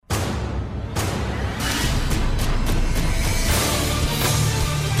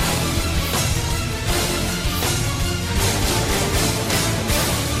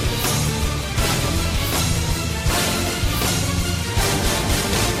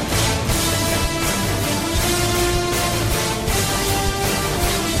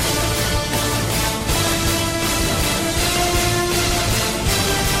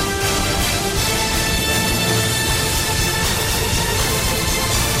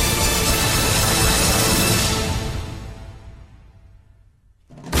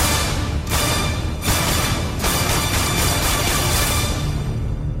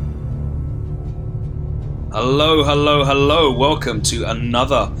Hello, hello, hello. Welcome to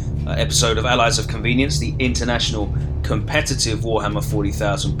another episode of Allies of Convenience, the international competitive Warhammer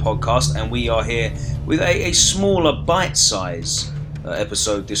 40,000 podcast. And we are here with a smaller bite-size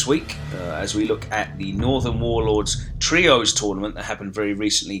episode this week as we look at the Northern Warlords Trios tournament that happened very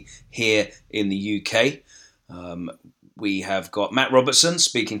recently here in the UK. We have got Matt Robertson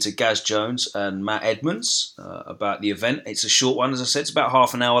speaking to Gaz Jones and Matt Edmonds about the event. It's a short one, as I said, it's about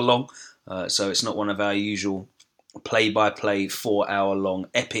half an hour long. So it's not one of our usual play-by-play 4-hour-long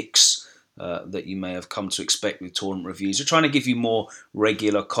epics that you may have come to expect with tournament reviews. We're trying to give you more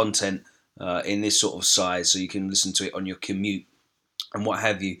regular content in this sort of size so you can listen to it on your commute and what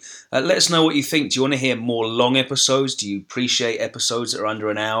have you. Let us know what you think. Do you want to hear more long episodes? Do you appreciate episodes that are under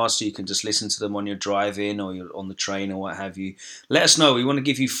an hour so you can just listen to them on your drive-in or you're on the train or what have you? Let us know. We want to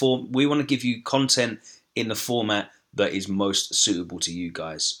give you content in the format that is most suitable to you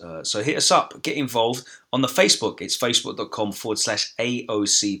guys. So hit us up, get involved on the Facebook. It's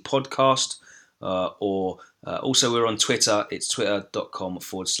facebook.com/AOC podcast. Or also we're on Twitter. It's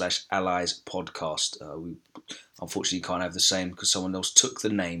twitter.com/allies podcast. We unfortunately can't have the same because someone else took the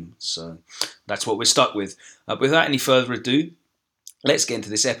name. So that's what we're stuck with. Without any further ado, let's get into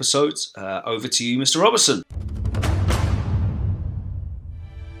this episode. Over to you, Mr. Robertson.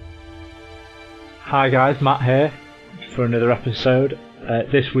 Hi guys, Matt here for another episode.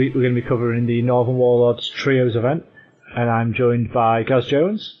 This week we're going to be covering the Northern Warlords Trios event, and I'm joined by Gaz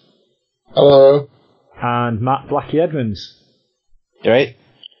Jones. Hello. And Matt Blackie Edmonds. You right?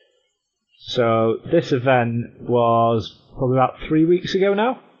 So this event was probably about 3 weeks ago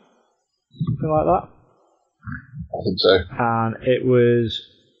now, something like that. I think so. And it was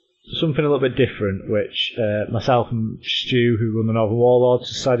something a little bit different, which myself and Stu, who run the Northern Warlords,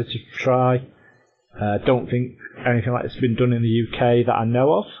 decided to try. Don't think anything like this has been done in the UK that I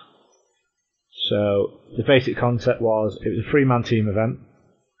know of. So the basic concept was it was a 3-man team event,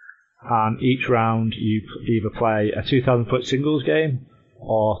 and each round you either play a 2,000 point singles game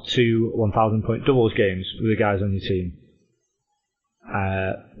or 2 1,000 point doubles games with the guys on your team.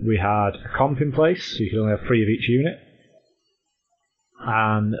 We had a comp in place, so you could only have 3 of each unit,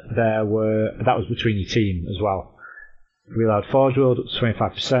 and that was between your team as well. We allowed Forge World up to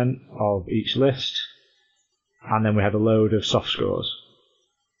 25% of each list, and then we had a load of soft scores.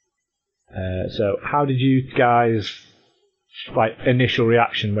 So how did you guys, initial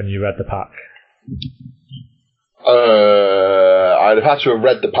reaction when you read the pack? I'd have had to have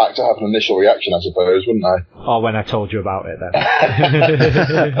read the pack to have an initial reaction, I suppose, wouldn't I? Or when I told you about it then.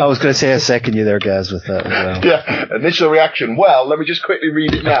 I was going to say I second you there, Gaz, with that as well. Yeah, initial reaction. Well, let me just quickly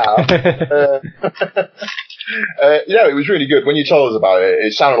read it now. It was really good. When you told us about it,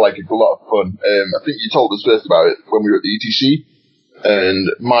 it sounded like a lot of fun. I think you told us first about it when we were at the ETC, and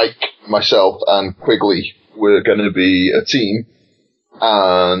Mike, myself, and Quigley were going to be a team,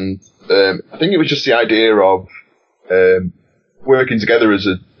 and I think it was just the idea of working together as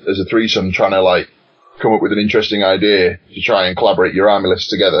a threesome, trying to come up with an interesting idea to try and collaborate your army lists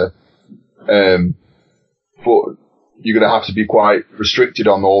together. But you're going to have to be quite restricted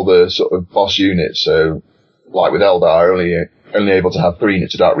on all the sort of boss units. So, like with Eldar, only able to have 3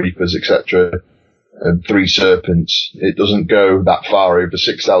 units of Dark Reapers, etc., and 3 Serpents. It doesn't go that far over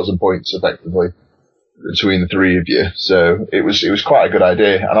 6,000 points effectively between the 3 of you. So it was quite a good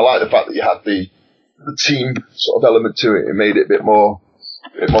idea, and I like the fact that you had the team sort of element to it. It made it a bit more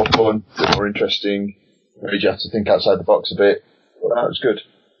fun, a bit more interesting. Made you have to think outside the box a bit. But that was good.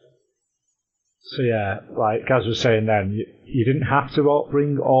 So yeah, like Gaz was saying then, you didn't have to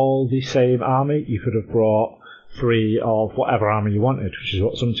bring all the same army. You could have brought 3 of whatever army you wanted, which is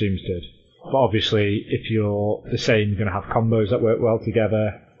what some teams did. But obviously, if you're the same, you're going to have combos that work well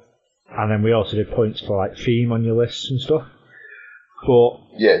together. And then we also did points for theme on your lists and stuff. But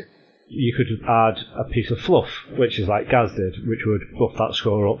yeah, you could add a piece of fluff, which is like Gaz did, which would buff that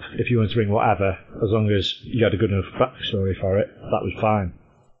score up if you wanted to bring whatever, as long as you had a good enough backstory for it. That was fine.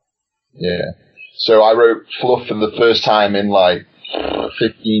 Yeah. So I wrote fluff for the first time in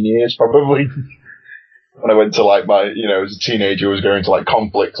 15 years, probably. When I went to as a teenager, I was going to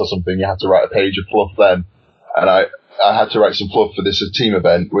conflicts or something. You had to write a page of fluff then, and I had to write some fluff for this team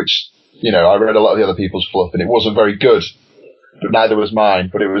event, which I read a lot of the other people's fluff, and it wasn't very good, but neither was mine.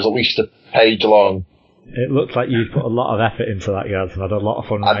 But it was at least a page long. It looked like you'd put a lot of effort into that, Gaz, and had a lot of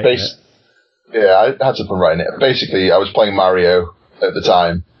fun writing it. Yeah, I had some fun writing it. Basically, I was playing Mario at the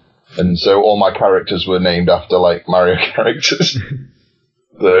time, and so all my characters were named after Mario characters.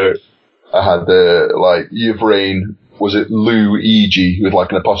 So I had Yvrain, was it Luigi with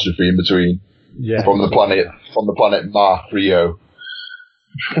an apostrophe in between? Yeah. From the planet Mar Rio.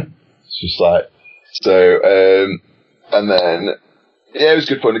 It's just So, and then, yeah, it was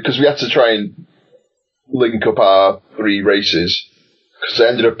good fun because we had to try and link up our 3 races because I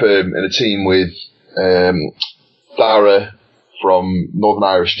ended up in a team with Dara from Northern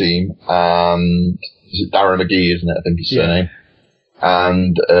Irish team and is it Darren McGee, isn't it? I think his surname.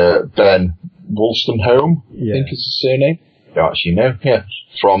 And Ben Wolstenholme, I think is his surname. I don't actually know. Yeah,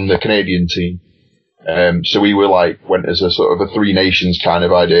 from the Canadian team. So we were went as a sort of a 3 nations kind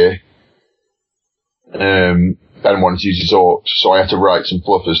of idea. Ben wanted to use his orcs, so I had to write some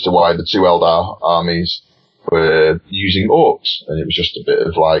fluff as to why the 2 Eldar armies were using orcs, and it was just a bit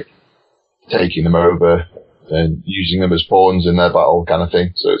of taking them over and using them as pawns in their battle kind of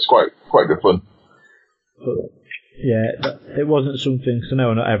thing. So it's quite good fun. Yeah, it wasn't something, so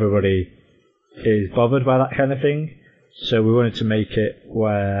no, not everybody is bothered by that kind of thing. So we wanted to make it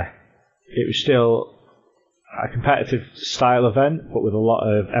where it was still a competitive style event, but with a lot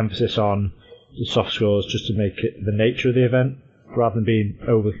of emphasis on the soft scores, just to make it the nature of the event rather than being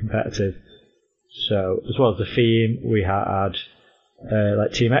overly competitive. So as well as the theme, we had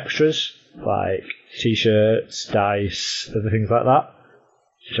team extras like t-shirts, dice, other things like that.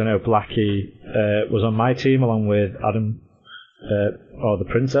 Which I know Blackie was on my team along with Adam, or the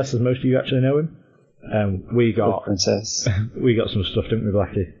Princess, as most of you actually know him. We got Princess. We got some stuff, didn't we,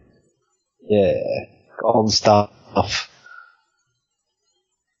 Blackie? Yeah, got all the stuff.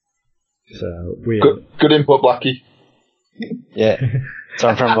 So good input, Blackie. Yeah. So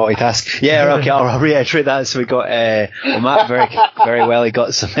I'm trying to multitask. Yeah, okay, I'll reiterate that. So we got Matt very well. He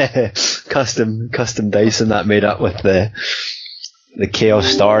got some custom dice and that made up with the Chaos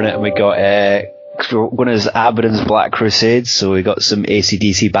Star in it, and we got one of Abaddon's Black Crusades. So we got some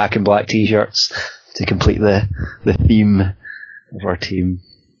AC/DC Back in Black t-shirts to complete the theme of our team.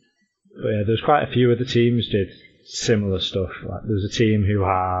 But yeah, there's quite a few of the teams did similar stuff. There was a team who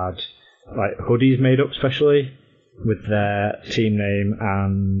had hoodies made up specially with their team name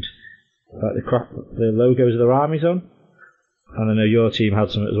and the logos of their armies on. And I know your team had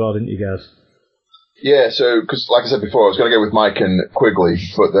some as well, didn't you guys? Yeah, so, because like I said before, I was going to go with Mike and Quigley,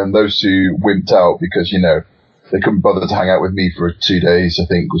 but then those 2 wimped out because, they couldn't bother to hang out with me for 2 days, I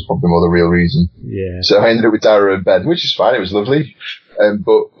think was probably more the real reason. Yeah. So I ended up with Dara and Ben, which is fine, it was lovely.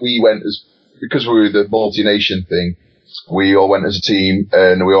 But we went because we were the multi-nation thing, we all went as a team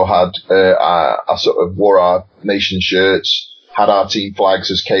and we all had our sort of wore our nation shirts, had our team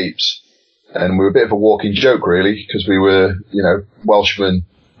flags as capes, and we were a bit of a walking joke really because we were, Welshmen,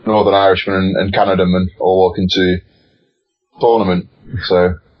 Northern Irishmen and Canadamen all walking to tournament.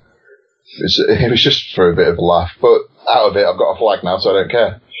 So it was just for a bit of a laugh. But out of it, I've got a flag now, so I don't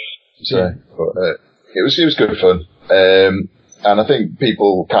care. So, but it was good fun. And I think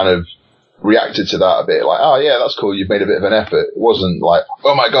people kind of reacted to that a bit oh yeah, that's cool, you've made a bit of an effort. It wasn't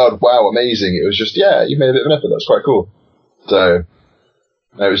oh my god, wow, amazing. It was just, yeah, you made a bit of an effort, that's quite cool. So,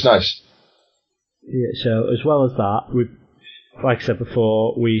 no, it was nice. Yeah, so as well as that, like I said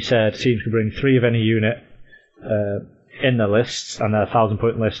before, we said teams could bring 3 of any unit in their lists, and their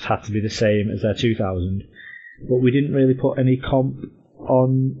 1,000-point list had to be the same as their 2,000. But we didn't really put any comp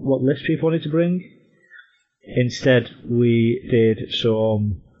on what list people wanted to bring. Instead, we did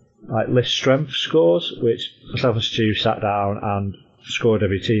some list strength scores, which myself and Stu sat down and scored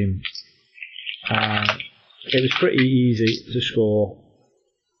every team. And it was pretty easy to score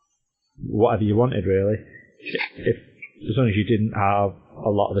whatever you wanted, really. As long as you didn't have a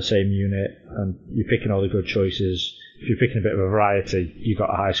lot of the same unit and you're picking all the good choices, if you're picking a bit of a variety, you got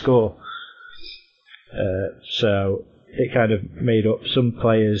a high score. So it kind of made up. Some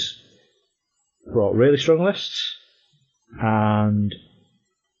players brought really strong lists and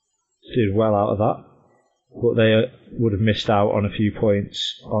did well out of that, but they would have missed out on a few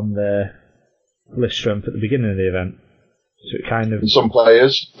points on their list strength at the beginning of the event. So it kind of... And some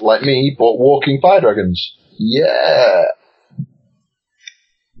players, like me, bought Walking Fire Dragons. Yeah!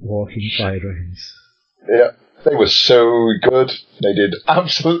 Walking Fire Dragons. Yeah, they were so good. They did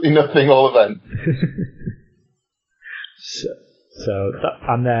absolutely nothing all event.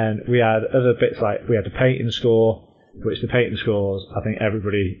 And then we had other bits we had the painting score, which the painting scores, I think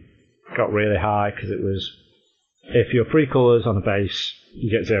everybody got really high because it was, if you're 3 colours on a base, you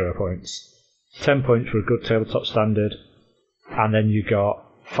get 0 points. 10 points for a good tabletop standard, and then you got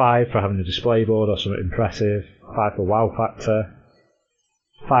 5 for having a display board or something impressive, 5 for wow factor,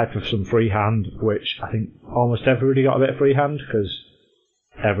 5 for some freehand, which I think almost everybody got a bit of freehand because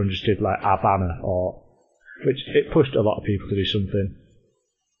everyone just did a banner, which it pushed a lot of people to do something.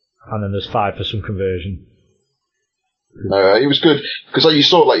 And then there's 5 for some conversion. No, it was good because you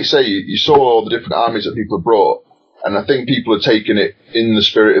saw, like you say, you saw all the different armies that people have brought, and I think people are taking it in the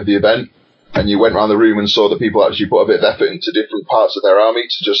spirit of the event. and you went around the room and saw that people actually put a bit of effort into different parts of their army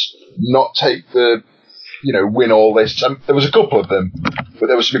to just not take the, win all this. And there was a couple of them, but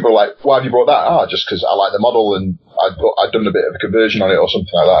there was some people like, why have you brought that? Just because I like the model and I'd done a bit of a conversion on it or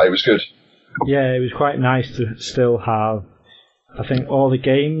something like that. It was good. Yeah, it was quite nice to still have, I think all the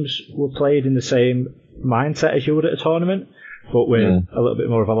games were played in the same mindset as you would at a tournament, but with a little bit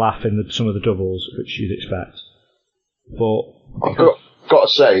more of a laugh in some of the doubles, which you'd expect. But I've got to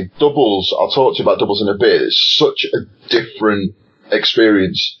say, doubles, I'll talk to you about doubles in a bit, it's such a different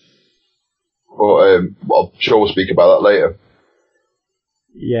experience. But I'm sure we'll speak about that later.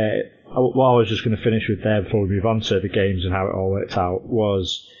 Yeah, what I was just going to finish with there before we move on to the games and how it all worked out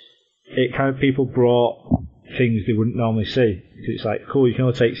was it kind of people brought things they wouldn't normally see. It's like, cool, you can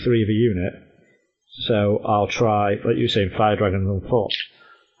only take 3 of a unit, so I'll try, like you were saying, Fire Dragons on foot.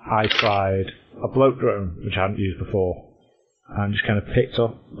 I tried a bloat drone, which I hadn't used before, and just kind of picked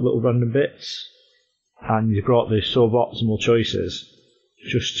up little random bits, and you brought the suboptimal choices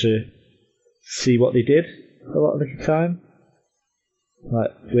just to see what they did a lot of the time.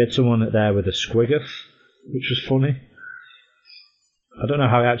 Like, we had someone there with a Squiggoth, which was funny. I don't know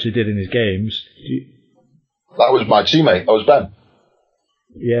how he actually did in his games. That was my teammate. That was Ben.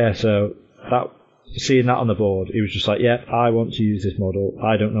 Yeah, so seeing that on the board, he was just like, yeah, I want to use this model.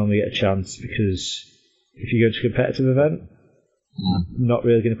 I don't normally get a chance because if you go to a competitive event, I'm not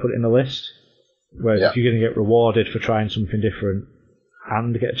really going to put it in the list. Whereas if you're going to get rewarded for trying something different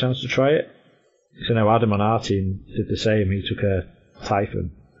and get a chance to try it. So now Adam on our team did the same. He took a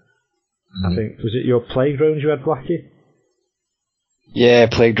Typhon. I think, was it your Plague Drones you had, Blackie? Yeah,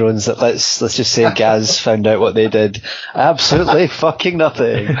 Plague Drones. Let's just say Gaz found out what they did. Absolutely fucking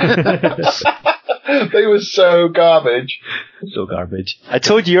nothing. They were so garbage. So garbage. I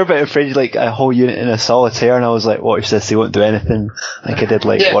told you you're a bit afraid like a whole unit in a solitaire, and I was like, watch this, they won't do anything. Like I did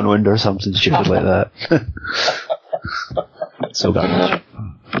like 1 wound or something stupid like that. So garbage.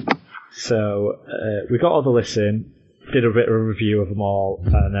 So we got all the lists in, did a bit of a review of them all,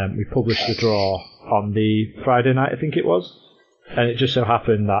 and then we published the draw on the Friday night, I think it was. And it just so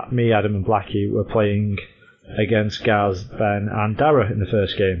happened that me, Adam, and Blackie were playing against Gaz, Ben, and Dara in the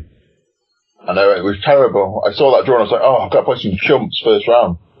first game. I know, it was terrible. I saw that draw and I was like, oh, I've got to play some chumps first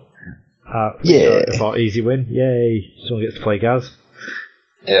round. Yeah. I thought easy win. Yay, someone gets to play Gaz.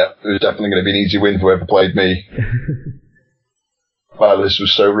 Yeah, it was definitely going to be an easy win for whoever played me. Wow, this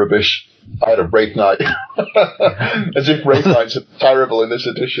was so rubbish. I had a Wraith Knight. As if Wraith Knights are terrible in this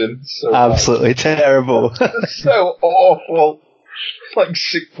edition. So absolutely terrible. So awful. Like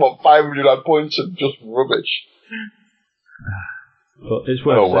 500 odd points of just rubbish. But it's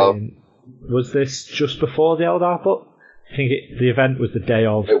worth saying, was this just before the Eldar book? I think the event was the day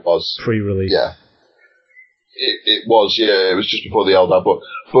of pre-release. Yeah. It was, yeah. It was just before the Eldar book.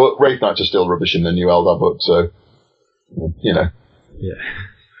 But Wraith Knights are still rubbish in the new Eldar book, so, Yeah.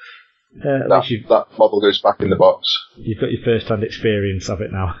 That model goes back in the box. You've got your first-hand experience of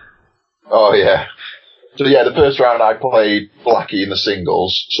it now. Oh, yeah. So, yeah, the first round I played Blackie in the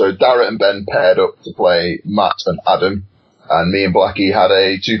singles. So, Darrett and Ben paired up to play Matt and Adam. And me and Blackie had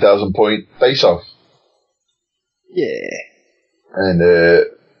a 2,000 point face-off. Yeah. And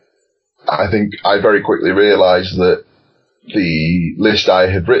I think I very quickly realised that the list I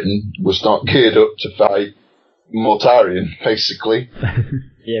had written was not geared up to fight Mortarion, basically.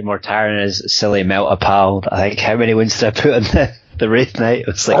 Yeah, Mortarion is silly Melt-a-Pal. I think, how many wins did I put on the Wraith Knight? It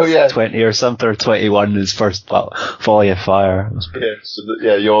was like 20 or something, or 21 in his first volley of fire.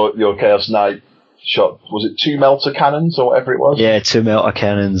 Your Chaos Knight shot, was it 2 melter cannons or whatever it was? Yeah, 2 melter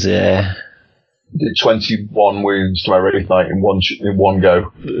cannons, yeah. Did 21 wounds to my Wraith Knight in one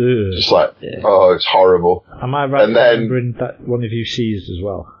go. Ugh. Just like, oh, it's horrible. Am I right in remembering that one of you seized as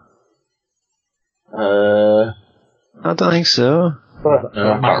well? I don't think so. I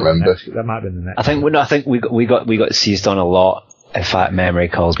can't remember. That might have been the next. I think we got seized on a lot. If that memory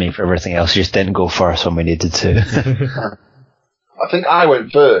calls me for everything else, we just didn't go first when we needed to. I think I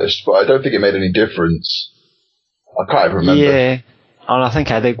went first, but I don't think it made any difference. I can't even remember. Yeah, and I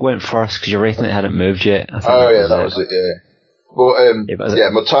think I went first because your Wraith Knight hadn't moved yet. That was it. Yeah. But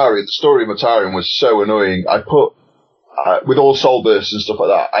Mortarion, the story of Mortarion was so annoying. I put with all soul bursts and stuff like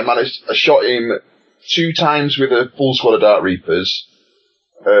that. I shot him 2 times with a full squad of Dark Reapers,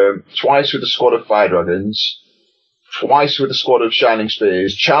 twice with a squad of Fire Dragons, twice with a squad of Shining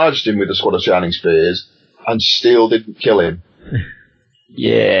Spears, charged him with a squad of Shining Spears, and still didn't kill him.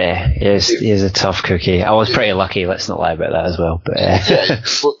 Yeah, he is a tough cookie. I was pretty lucky, let's not lie about that as well. But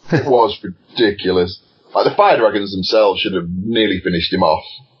but it was ridiculous. Like, the Fire Dragons themselves should have nearly finished him off.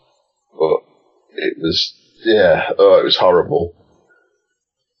 But it was, it was horrible.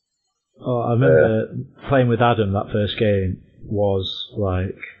 Oh, I remember playing with Adam that first game was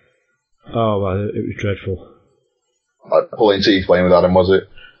like, oh, well, it was dreadful. Like pulling teeth playing with Adam, was it?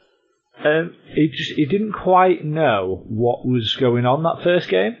 He didn't quite know what was going on that first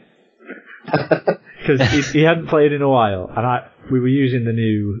game because he hadn't played in a while, and we were using the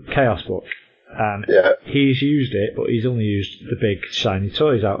new Chaos book, and he's used it, but he's only used the big shiny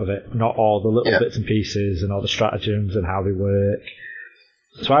toys out of it, not all the little bits and pieces and all the stratagems and how they work.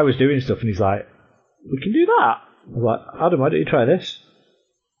 So I was doing stuff, and he's like, "We can do that." I was like, "Adam, why don't you try this?"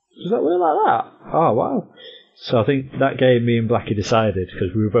 Does that work like that? Oh wow! So I think that game, me and Blackie decided,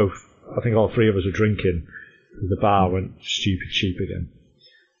 because we were both, I think all three of us were drinking, the bar went stupid cheap again.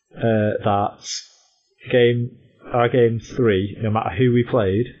 That our game 3, no matter who we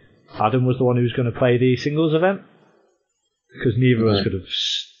played, Adam was the one who was going to play the singles event, because neither of us could have.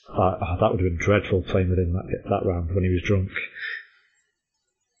 That would have been dreadful playing with him that round when he was drunk.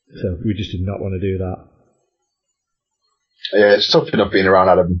 So we just did not want to do that. Yeah, it's tough enough being around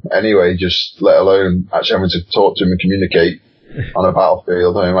Adam anyway, just let alone actually having to talk to him and communicate on a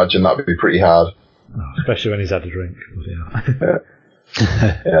battlefield. I imagine that would be pretty hard. Oh, especially when he's had a drink.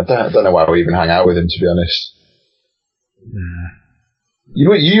 Yeah, I don't know why we even hang out with him, to be honest. Nah.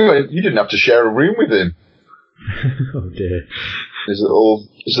 You didn't have to share a room with him. Oh dear. His little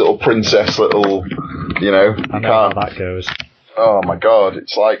princess, I know how that goes. Oh my god,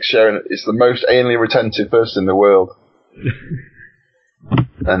 it's like sharing. It's the most anally retentive person in the world,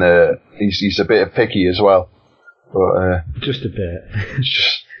 and he's a bit picky as well. But just a bit.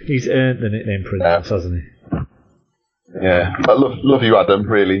 He's earned the nickname Princess, hasn't he? Yeah, I love you, Adam.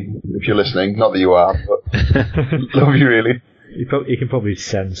 Really, if you're listening, not that you are, but love you really. You can probably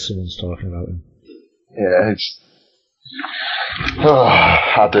sense someone's talking about him. Yeah, it's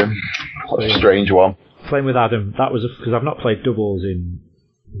Adam, what a strange one. Playing with Adam, that was because I've not played doubles in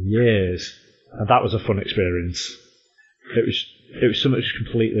years, and that was a fun experience. It was something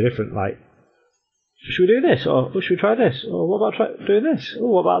completely different. Like, should we do this, or should we try this, or what about doing this, or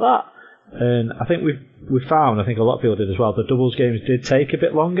what about that? And I think we found, I think a lot of people did as well, the doubles games did take a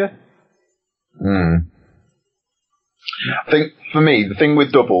bit longer. I think for me, the thing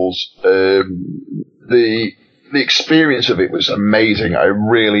with doubles, the experience of it was amazing. I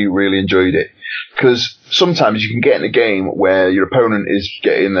really, really enjoyed it. Because sometimes you can get in a game where your opponent is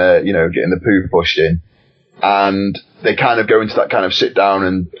getting the poo pushed in, and they kind of go into that kind of sit down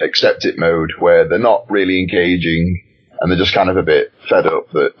and accept it mode where they're not really engaging and they're just kind of a bit fed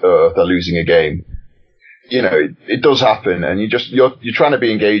up that they're losing a game. It does happen, and you're trying to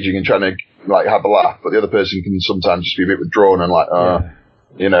be engaging and trying to like have a laugh, but the other person can sometimes just be a bit withdrawn and like,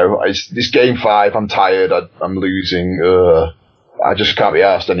 this game 5, I'm tired, I'm losing, I just can't be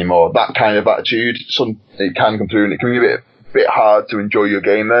arsed anymore. That kind of attitude, it can come through, and it can be a bit hard to enjoy your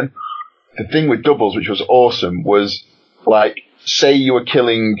game then. The thing with doubles, which was awesome, was like, say you were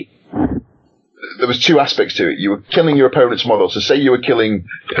killing. There was 2 aspects to it. You were killing your opponent's model. So say you were killing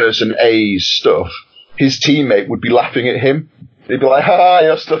person A's stuff, his teammate would be laughing at him. They'd be like, "Ha,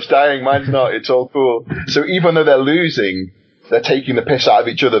 your stuff's dying, mine's not. It's all cool." So even though they're losing, they're taking the piss out of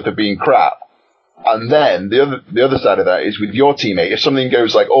each other for being crap. And then the other side of that is with your teammate. If something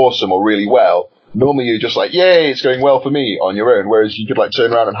goes like awesome or really well, normally you're just like, "Yay, it's going well for me" on your own. Whereas you could like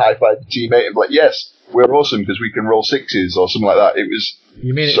turn around and high five your teammate and be like, "Yes, we're awesome because we can roll 6s" or something like that. It was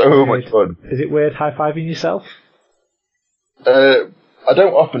so much fun. Is it weird high fiving yourself? I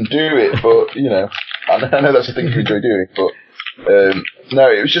don't often do it, but I know that's a thing you enjoy doing. But no,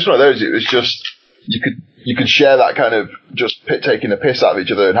 it was just one of those. It was just you could share that kind of just taking the piss out of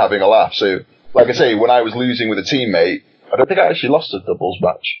each other and having a laugh. So, like I say, when I was losing with a teammate, I don't think I actually lost a doubles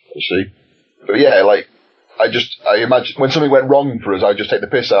match, actually. But yeah, like, I imagine when something went wrong for us, I'd just take the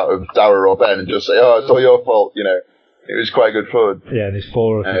piss out of Dara or Ben and just say, "Oh, it's all your fault," It was quite good fun. Yeah, and there's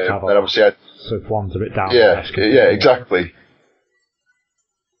 4 of us. And obviously so if one's a bit down. Yeah, exactly.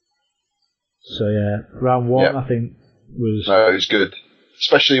 So yeah, round 1, I think, was... No, it was good.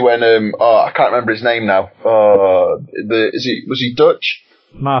 Especially when, I can't remember his name now. Was he Dutch?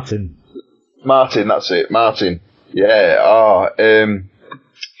 Martin, that's it. Martin. Yeah.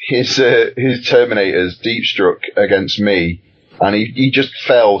 His Terminators deep struck against me, and he just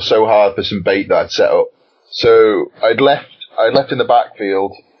fell so hard for some bait that I'd set up. So I'd left in the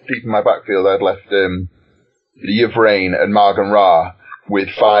backfield, deep in my backfield, I'd left Yvrain and Margan Ra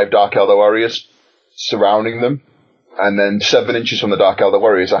with 5 Dark Elder Warriors surrounding them. And then 7 inches from the Dark Elder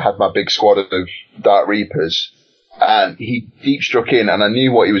Warriors, I had my big squad of Dark Reapers. And he deep struck in, and I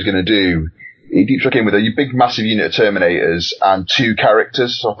knew what he was going to do. He deep struck in with a big, massive unit of Terminators and 2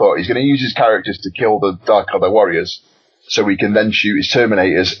 characters. So I thought he's going to use his characters to kill the Dark Elder Warriors. so he can then shoot his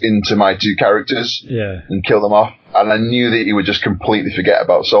Terminators into my 2 characters and kill them off. And I knew that he would just completely forget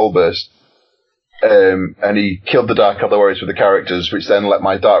about Soul Burst. And he killed the Dark Elder Warriors with the characters, which then let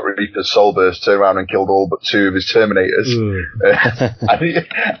my Dark Reaper's Soul Burst turn around and killed all but 2 of his Terminators.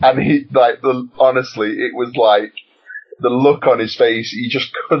 Honestly, it was like the look on his face, he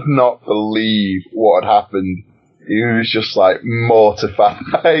just could not believe what had happened. He was just like mortified.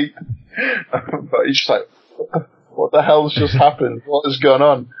 But he's just like, what the hell's just happened? What has gone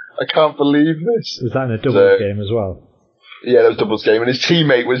on? I can't believe this. Was that in a doubles game as well? Yeah, that was doubles game, and his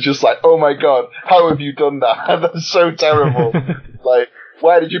teammate was just like, "Oh my god, how have you done that? That's so terrible! Like,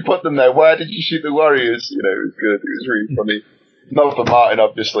 why did you put them there? Why did you shoot the Warriors?" You know, it was good. It was really funny. Not for Martin,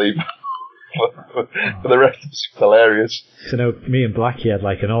 obviously, but for the rest, it's hilarious. So, no, me and Blackie had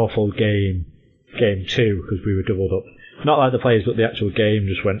like an awful game 2, because we were doubled up. Not like the players, but the actual game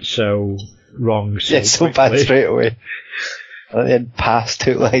just went so wrong. So bad straight away. And then Pass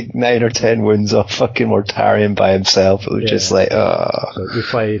took like 9 or 10 wounds off fucking Mortarion by himself. It was just like, oh. So we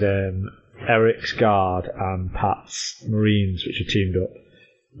played Eric's Guard and Pat's Marines, which are teamed up.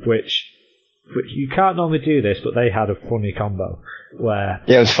 Which you can't normally do this, but they had a funny combo where.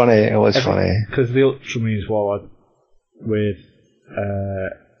 Yeah, it was funny. It was funny because the Ultramarines Warlord with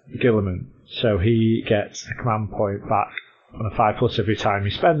Guilliman, so he gets a command point back on a 5+ every time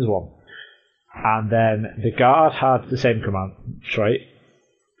he spends one. And then the Guard had the same command trait,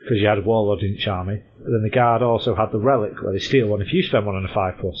 because you had a Warlord in each army. But then the Guard also had the Relic, where they steal one if you spend one on a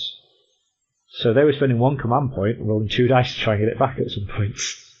 5+. So they were spending 1 command point and rolling 2 dice to try and get it back at some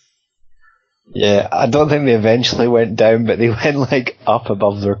points. Yeah, I don't think they eventually went down, but they went like up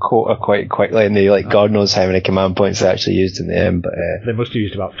above their quota quite quickly, and they like God knows how many command points they actually used in the end. But they must have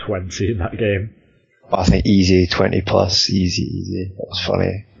used about 20 in that game. I think easy 20+, easy. That was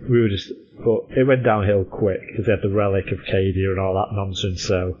funny. But it went downhill quick because they had the Relic of Cadia and all that nonsense.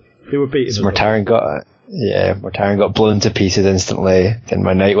 So they were beating. So Mortarion got blown to pieces instantly. Then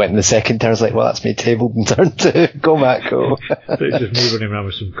my knight went in the second turn. I was like, well, that's me tabled in turn 2. Go, Matt, go. So it was just me running around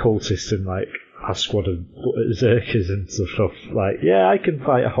with some cultists and like a squad of Zerkers and stuff. Like, yeah, I can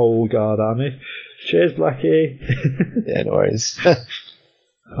fight a whole Guard army. Cheers, Blackie. Yeah, no worries.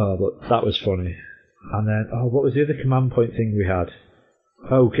 Oh, but that was funny. And then, what was the other command point thing we had?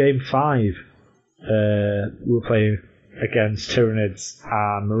 Oh, game 5. We were playing against Tyranids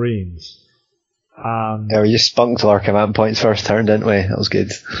and Marines. And yeah, we just spunked all our command points first turn, didn't we? That was good.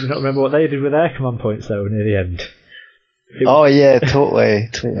 Do you not remember what they did with their command points, though, near the end? Yeah, totally.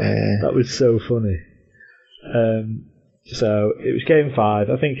 That was so funny. So, it was game 5.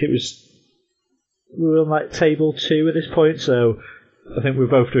 I think we were on like table 2 at this point, so I think we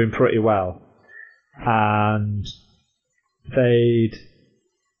were both doing pretty well. And they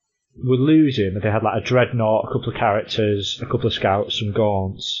were losing. They had like a Dreadnought, a couple of characters, a couple of scouts, some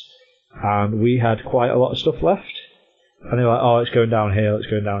gaunts, and we had quite a lot of stuff left. And they were like, it's going downhill.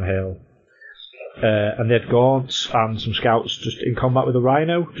 And they had gaunts and some scouts just in combat with a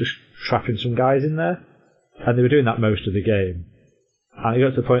Rhino, just trapping some guys in there. And they were doing that most of the game. And it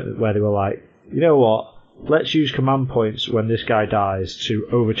got to the point where they were like, you know what, let's use command points when this guy dies to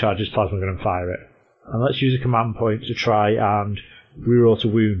overcharge his plasma gun and fire it. And let's use a command point to try and reroll to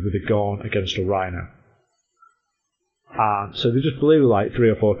wound with a gaunt against a Rhino. And so they just blew like 3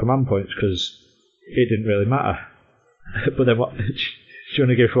 or 4 command points because it didn't really matter. But then what? Do you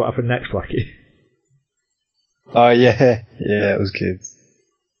want to go for what happened next, Blackie? Oh yeah, it was good.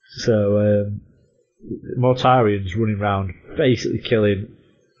 So Mortarion's running around basically killing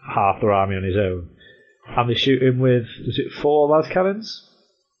half their army on his own. And they shoot him with, was it 4 las cannons?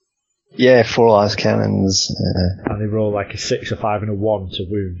 Yeah, 4 las cannons. And they roll like a 6, a 5 and a 1 to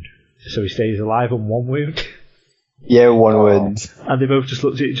wound. So he stays alive on 1 wound. Yeah, 1 wound. And they both just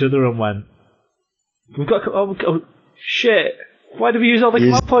looked at each other and went, we've got, oh shit, why did we use all the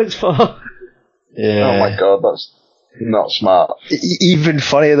command points for? Yeah. Oh my god, that's not smart. Even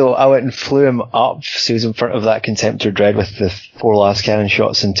funny though, I went and flew him up, so he was in front of that Contemptor Dread with the 4 last cannon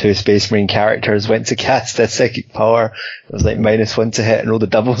shots and 2 Space Marine characters, went to cast a Psychic Power, it was like -1 to hit and rolled a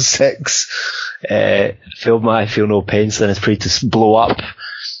double 6. Failed my Feel No Pain, so then it's free to blow up.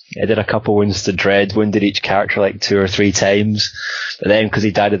 I did a couple wounds to Dread, wounded each character like 2 or 3 times. But then, because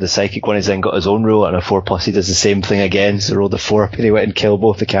he died of the Psychic one, he's then got his own rule, and a 4+, he does the same thing again. So rolled a 4 up, and he went and killed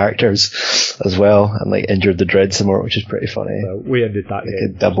both the characters as well, and like injured the Dread some more, which is pretty funny. So we ended that like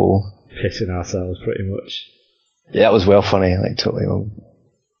game a double. Pissing ourselves, pretty much. Yeah, that was well funny, like totally well.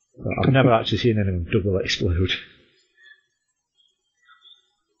 I've never actually seen anyone double explode.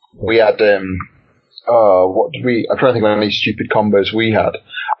 We had, what did we, I'm trying to think of any stupid combos we had.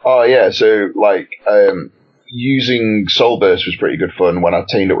 Oh yeah, so like, using Soul Burst was pretty good fun when I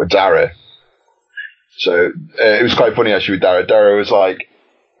teamed up with Dara. So it was quite funny actually with Dara. Dara was like,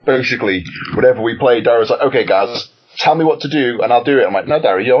 basically, whenever we played, Dara was like, okay guys, tell me what to do and I'll do it. I'm like, no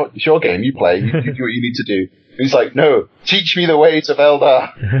Dara, it's your game, you play, you do what you need to do. And he's like, no, teach me the ways of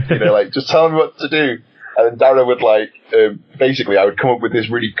Eldar. You know, like, just tell me what to do. And then Dara would like, basically I would come up with this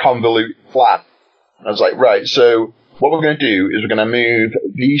really convoluted plan. And I was like, right, so what we're going to do is we're going to move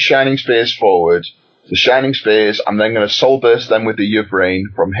these Shining Spears forward. The Shining Spears, I'm then going to Soul Burst them with the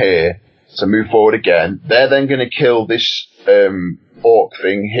Yvrain from here to move forward again. They're then going to kill this Orc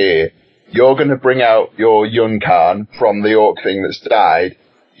thing here. You're going to bring out your Yunkan from the Orc thing that's died.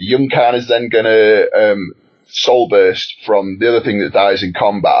 Yunkan is then going to Soul Burst from the other thing that dies in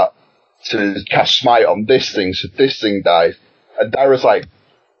combat to cast Smite on this thing, so this thing dies. And Dara's like,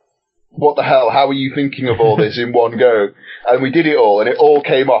 what the hell, how are you thinking of all this in one go? And we did it all, and it all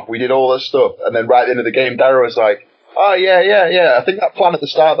came off. We did all that stuff, and then right at the end of the game, Dara was like, oh, yeah, I think that plan at the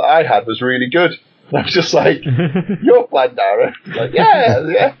start that I had was really good. And I was just like, your plan, Dara? Like,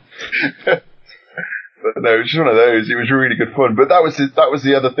 yeah. But no, it was one of those. It was really good fun. But that was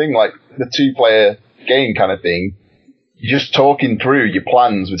the other thing, like, the two-player game kind of thing. You're just talking through your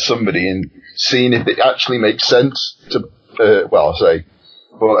plans with somebody and seeing if it actually makes sense to, I say,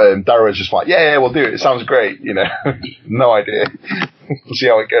 but Dara was just like, yeah, we'll do it. It sounds great, you know. No idea. We'll see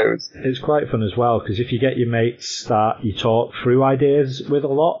how it goes. It's quite fun as well, because if you get your mates that you talk through ideas with a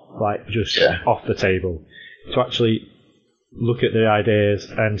lot, like just off the table, to actually look at the ideas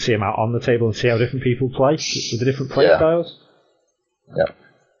and see them out on the table and see how different people play with the different play styles. Yeah.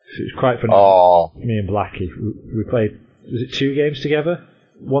 So it's quite fun. Me and Blackie, we played, was it 2 games together?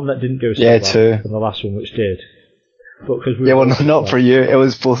 One that didn't go so well, 2. and the last one which did. Not for you. It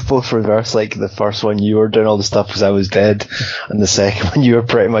was both reverse. Like the first one, you were doing all the stuff because I was dead, and the second one, you were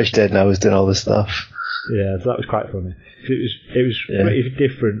pretty much dead, and I was doing all the stuff. Yeah, so that was quite funny. It was pretty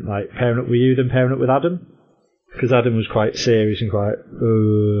different. Like pairing up with you than pairing up with Adam, because Adam was quite serious and quite,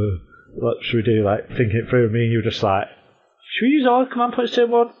 what should we do? Like thinking it through. And me and you were just like, should we use all command points turn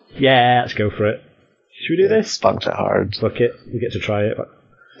 1? Yeah, let's go for it. Should we do this? Spunked it hard. Fuck it, we get to try it.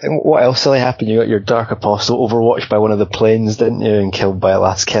 And what else really happened? You got your Dark Apostle overwatched by one of the planes, didn't you, and killed by a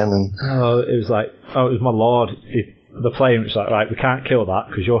last cannon? Oh, it was my lord. The plane was like, right, we can't kill that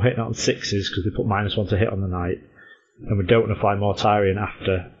because you're hitting it on 6s because they put -1 to hit on the night, and we don't want to fly Mortarion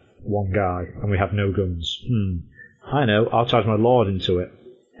after one guy, and we have no guns. I know, I'll charge my lord into it.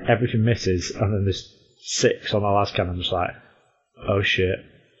 Everything misses, and then there's 6 on the last cannon. I'm just like, oh shit.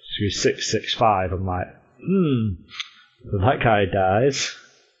 So he's 6/6/5. I'm like, that guy dies.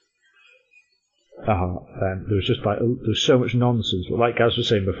 And there was just like, there's so much nonsense. But like Gaz was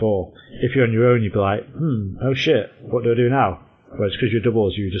saying before, if you're on your own, you'd be like, oh shit, what do I do now? Whereas because you're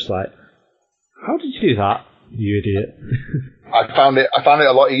doubles, you're just like, how did you do that, you idiot? I found it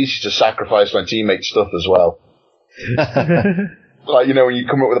a lot easier to sacrifice my teammates' stuff as well. Like, you know, when you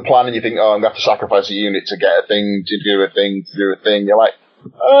come up with a plan and you think, oh, I'm going to have to sacrifice a unit to get a thing, to do a thing, you're like,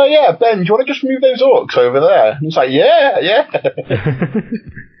 oh yeah, Ben, do you want to just move those orcs over there? And it's like, yeah.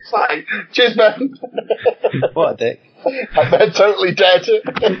 It's like, cheers, Ben. What a dick. They're totally dead.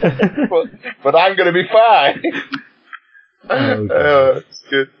 but I'm going to be fine. It's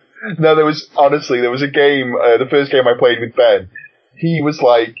good. No, there was a game, the first game I played with Ben, he was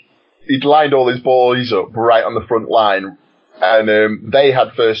like, he'd lined all his boys up right on the front line, and they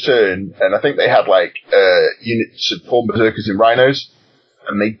had first turn, and I think they had like units of 4 berserkers and rhinos,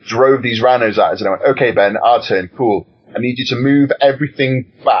 and they drove these rhinos at us, and I went, okay Ben, our turn, cool. I need you to move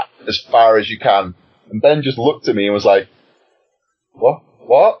everything back as far as you can. And Ben just looked at me and was like, what?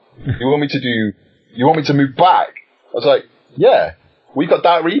 You want me to move back? I was like, yeah, we've got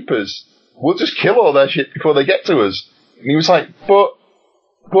Dark Reapers. We'll just kill all their shit before they get to us. And he was like, but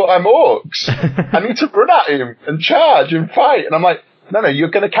I'm orcs. I need to run at him and charge and fight. And I'm like, no, you're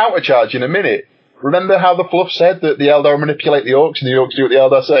going to countercharge in a minute. Remember how the fluff said that the Eldar manipulate the orcs and the orcs do what the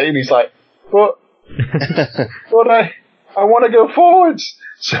Eldar say? And he's like, but I want to go forwards.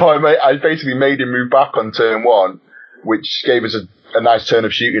 So I basically made him move back on turn 1, which gave us a nice turn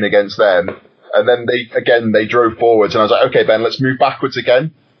of shooting against them. And then they drove forwards, and I was like, okay, Ben, let's move backwards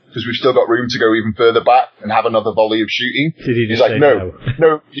again, because we've still got room to go even further back and have another volley of shooting. Did he just He's like, say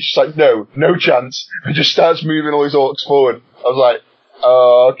no. He's just like, no chance. And just starts moving all his orcs forward. I was like,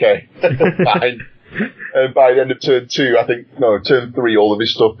 oh, okay, fine. And by the end of turn 2, turn 3, all of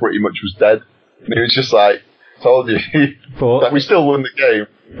his stuff pretty much was dead. And he was just like, told you. But we still won the game.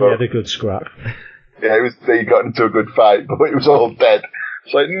 He had a good scrap. Yeah, they got into a good fight, but it was all dead.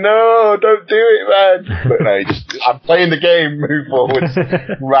 It's like, no, don't do it, man. But no, I'm playing the game, move forward,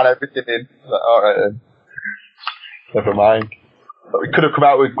 ran everything in. Like, alright then. Never mind. But we could have come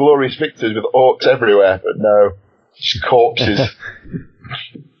out with glorious victories with orcs everywhere, but no. Just corpses.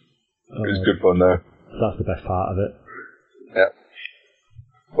 It was good fun, though. That's the best part of it. Yeah.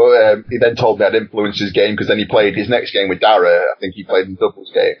 Well, he then told me I'd influenced his game, because then he played his next game with Dara. I think he played in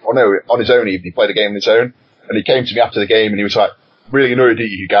doubles game. Oh no, on his own even. He played a game on his own. And he came to me after the game and he was like, really annoyed at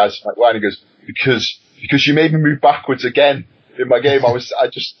you guys. I'm like, why? And he goes, because you made me move backwards again in my game.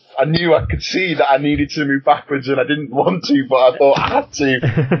 I knew I could see that I needed to move backwards and I didn't want to, but I thought I had to.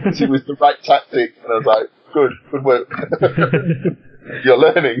 Because it was the right tactic. And I was like, good work. You're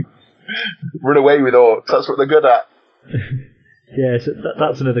learning. Run away with orcs. That's what they're good at. Yeah, so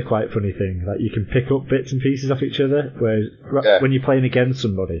that's another quite funny thing. Like, you can pick up bits and pieces off each other, whereas when you're playing against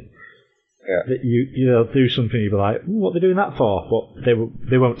somebody, that they'll do something, you'll be like, what are they doing that for? But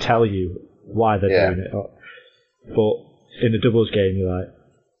they won't tell you why they're doing it. But in a doubles game, you're like,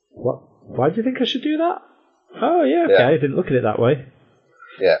 what? Why do you think I should do that? Oh yeah, okay, I didn't look at it that way.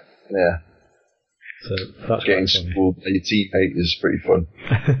 Yeah. So that's getting schooled by your teammate is pretty fun.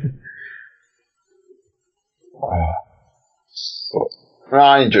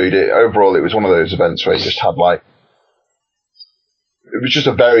 I enjoyed it. Overall, it was one of those events where you just had it was just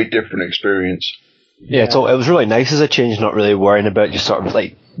a very different experience. Yeah, so it was really nice as a change, not really worrying about just sort of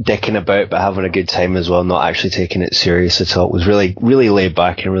like dicking about, but having a good time as well, not actually taking it serious at all. It was really, really laid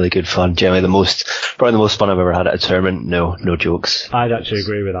back and really good fun. Generally, probably the most fun I've ever had at a tournament. No jokes. I'd actually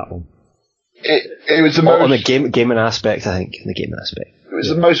agree with that one. It was the most on the gaming aspect. I think the gaming aspect. It was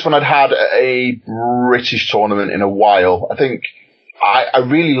the most fun I'd had at a British tournament in a while. I think I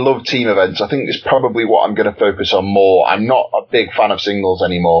really love team events. I think it's probably what I'm going to focus on more. I'm not a big fan of singles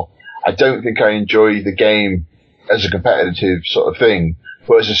anymore. I don't think I enjoy the game as a competitive sort of thing,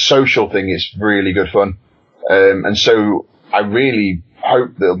 but as a social thing, it's really good fun. And so I really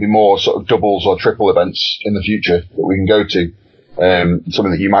hope there'll be more sort of doubles or triple events in the future that we can go to.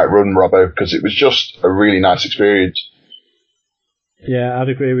 Something that you might run, Robbo, because it was just a really nice experience. Yeah, I'd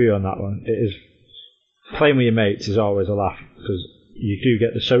agree with you on that one. It is playing with your mates is always a laugh, because you do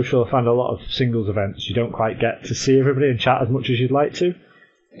get the social. I find a lot of singles events you don't quite get to see everybody and chat as much as you'd like to.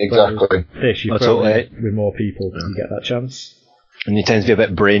 Exactly. This you throw with more people, you get that chance. And you tend to be a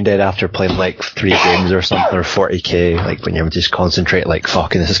bit brain dead after playing like 3 games or something, or 40k, like when you just concentrate, like,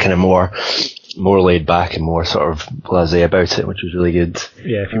 fuck, and this is kind of more laid back and more sort of blasé about it, which was really good.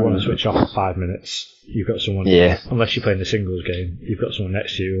 Yeah, if you want to switch off for 5 minutes, you've got someone, unless you're playing the singles game, you've got someone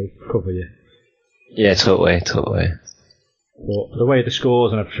next to you who'll cover you. Yeah, totally. But the way the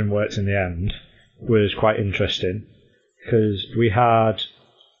scores and everything worked in the end was quite interesting, because we had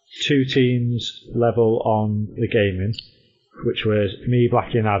 2 teams level on the gaming, which was me,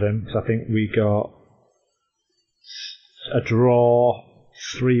 Blackie and Adam, because I think we got a draw,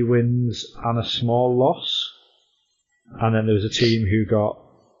 3 wins and a small loss. And then there was a team who got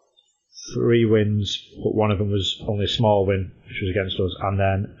 3 wins, but one of them was only a small win, which was against us, and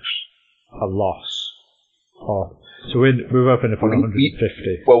then a loss. So we were open up on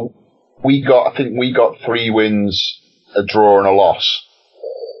 150. Well, I think we got 3 wins, a draw and a loss.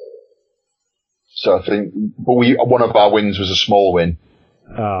 So I think, but one of our wins was a small win.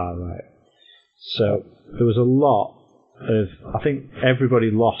 Ah, right. So there was a lot of, I think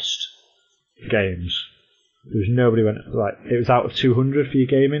everybody lost games. There was nobody went, it was out of 200 for your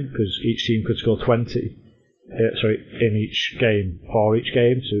gaming, because each team could score 20, in each game, for each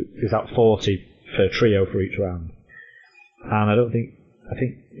game, so it was out 40 per trio for each round. And I think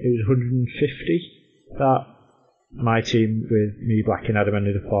it was 150 that my team with me, Black and Adam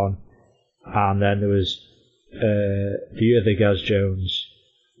ended up on. And then there was the other Gaz Jones,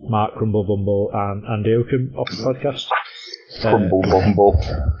 Mark Crumble Bumble, and Andy Oakham off the podcast. Crumble Bumble.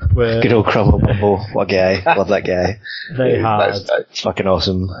 Good old Crumble Bumble. What a guy. Love that guy. They had fucking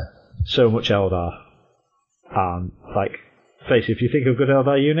awesome. So much Eldar. And, basically, if you think of a good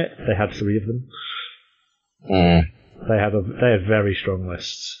Eldar unit, they had 3 of them. Mm. They had very strong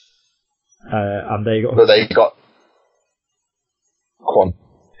lists. And they got... But they got... Go on.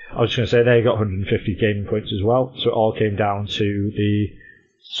 I was just going to say they got 150 gaming points as well, so it all came down to the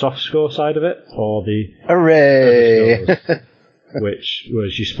soft score side of it, or the hooray, which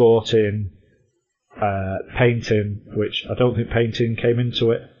was your sporting, painting, which I don't think painting came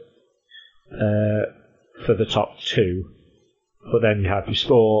into it for the top 2, but then you had your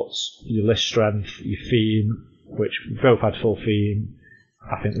sports, your list strength, your theme, which both had full theme.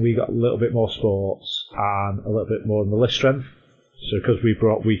 I think we got a little bit more sports and a little bit more in the list strength. So because we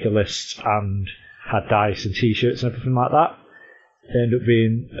brought weaker lists and had dice and t-shirts and everything like that, it ended up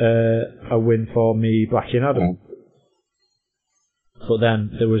being a win for me, Blackie and Adam. But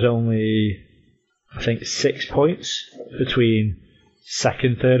then there was only I think 6 points between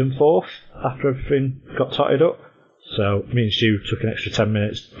second, third, and fourth after everything got totted up. So me and Stu took an extra 10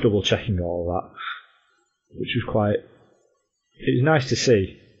 minutes double checking all of that, which was it was nice to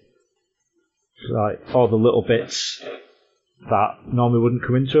see. Like all the little bits that normally wouldn't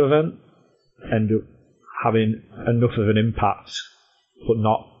come into an event end up having enough of an impact, but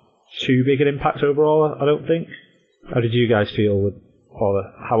not too big an impact overall, I don't think. How did you guys feel with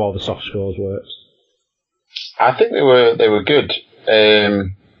how all the soft scores worked? I think they were good.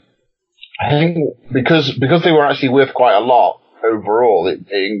 I think because they were actually worth quite a lot overall, it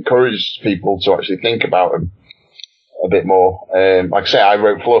encouraged people to actually think about them a bit more. Like I say, I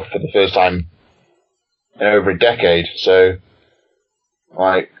wrote fluff for the first time in over a decade, so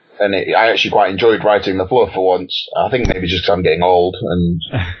I actually quite enjoyed writing the fluff for once. I think maybe just because I'm getting old and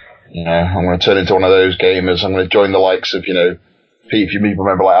I'm going to turn into one of those gamers. I'm going to join the likes of Pete, if you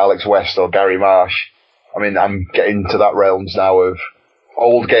remember like Alex West or Gary Marsh. I mean, I'm getting to that realms now of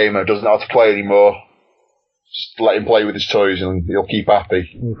old gamer, doesn't know how to play anymore. Just let him play with his toys and he'll keep happy.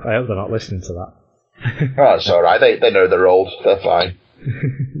 Oof, I hope they're not listening to that. Oh, it's alright. They know they're old. They're fine.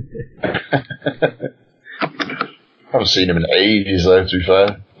 I haven't seen him in ages though, to be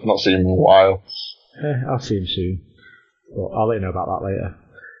fair. I've not seen him in a while. I'll see him soon. But I'll let you know about that later.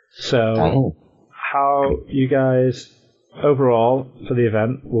 So, how you guys, overall, for the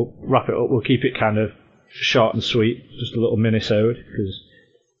event, we'll wrap it up. We'll keep it kind of short and sweet, just a little mini-sode, because...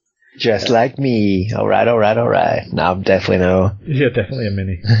 Just like me. Alright. No, I'm definitely no. You're definitely a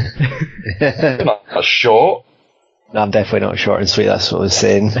mini. Not short. No, I'm definitely not short and sweet, that's what I was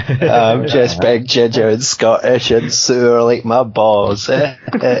saying. I'm just big, ginger, and Scottish, and sewer like my balls. So...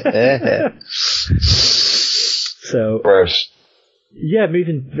 Gross. Yeah,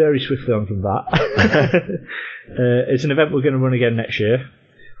 moving very swiftly on from that. It's an event we're going to run again next year.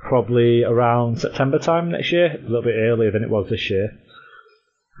 Probably around September time next year, a little bit earlier than it was this year.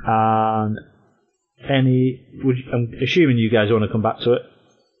 And I'm assuming you guys want to come back to it.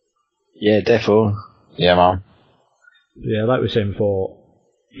 Yeah, defo. Yeah, man. Yeah, like we were saying before,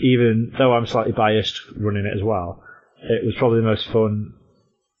 even though I'm slightly biased running it as well, it was probably the most fun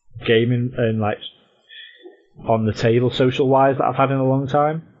gaming and like on the table social wise that I've had in a long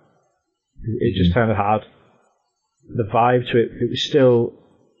time. It just kind of had the vibe to it.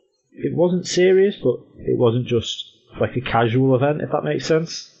 It wasn't serious, but it wasn't just like a casual event, if that makes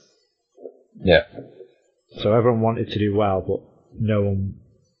sense. Yeah. So everyone wanted to do well, but no one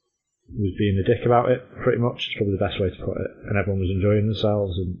was being a dick about it, pretty much. It's probably the best way to put it. And everyone was enjoying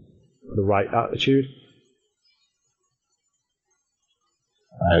themselves and the right attitude.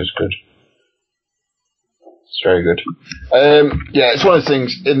 That was good. It's very good. Yeah, it's one of the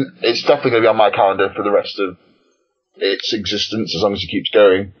things, it's definitely going to be on my calendar for the rest of its existence, as long as it keeps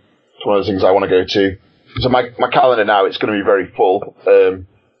going. It's one of the things I want to go to. So my calendar now, it's going to be very full.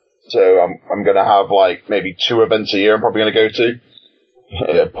 So I'm going to have like maybe 2 events a year I'm probably going to go to.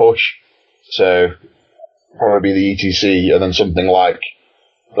 Push. So probably the ETC and then something like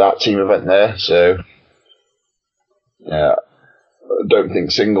that team event there. So yeah, I don't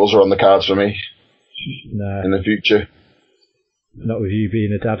think singles are on the cards for me. No. In the future. Not with you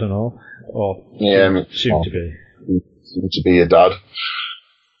being a dad and all, or soon to be. Soon to be a dad.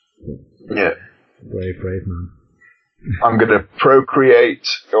 Yeah. Brave man. I'm going to procreate,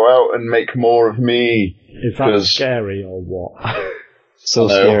 go out and make more of me. Is that scary or what? So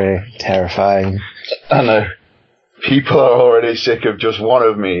scary, terrifying. I know. People are already sick of just one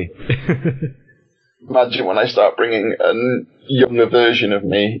of me. Imagine when I start bringing a younger version of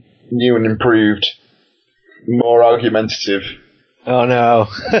me, new and improved, more argumentative. Oh no.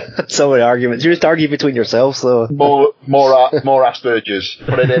 So many arguments. You just argue between yourselves though. More Asperger's.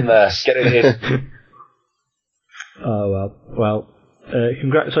 Put it in there. Get it in. Oh well.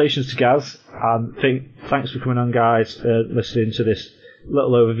 Congratulations to Gaz, and thanks for coming on, guys. Listening to this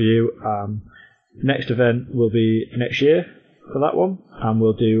little overview. Next event will be next year for that one, and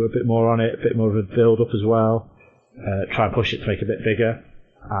we'll do a bit more on it, a bit more of a build up as well. Try and push it to make it a bit bigger.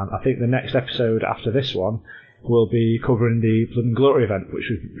 And I think the next episode after this one will be covering the Blood and Glory event, which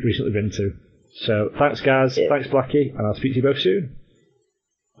we've recently been to. So thanks, guys. Yeah. Thanks, Blackie, and I'll speak to you both soon.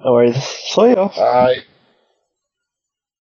 No worries. See ya. Bye.